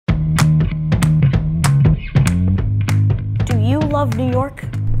love New York?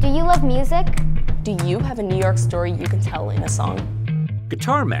 Do you love music? Do you have a New York story you can tell in a song?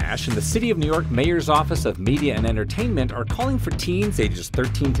 Guitar Mash and the City of New York Mayor's Office of Media and Entertainment are calling for teens ages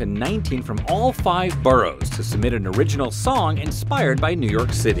 13 to 19 from all 5 boroughs to submit an original song inspired by New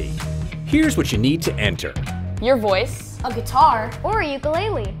York City. Here's what you need to enter: Your voice, A guitar, or a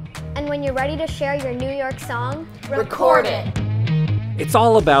ukulele. And when you're ready to share your New York song, record it. It's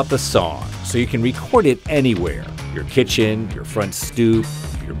all about the song, so you can record it anywhere. Your kitchen, your front stoop,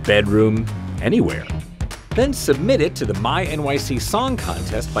 your bedroom, anywhere. Then submit it to the My NYC Song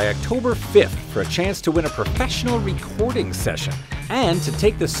Contest by October 5th for a chance to win a professional recording session and to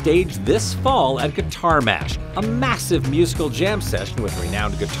take the stage this fall at Guitar Mash, a massive musical jam session with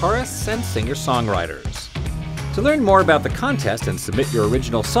renowned guitarists and singer-songwriters. To learn more about the contest and submit your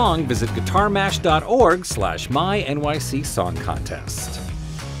original song, visit guitarmash.org/MyNYC Song Contest.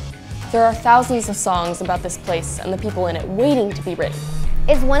 There are thousands of songs about this place and the people in it waiting to be written.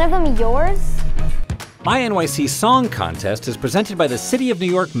 is one of them yours? My NYC Song Contest is presented by the City of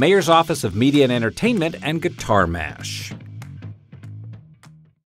New York Mayor's Office of Media and Entertainment and Guitar Mash.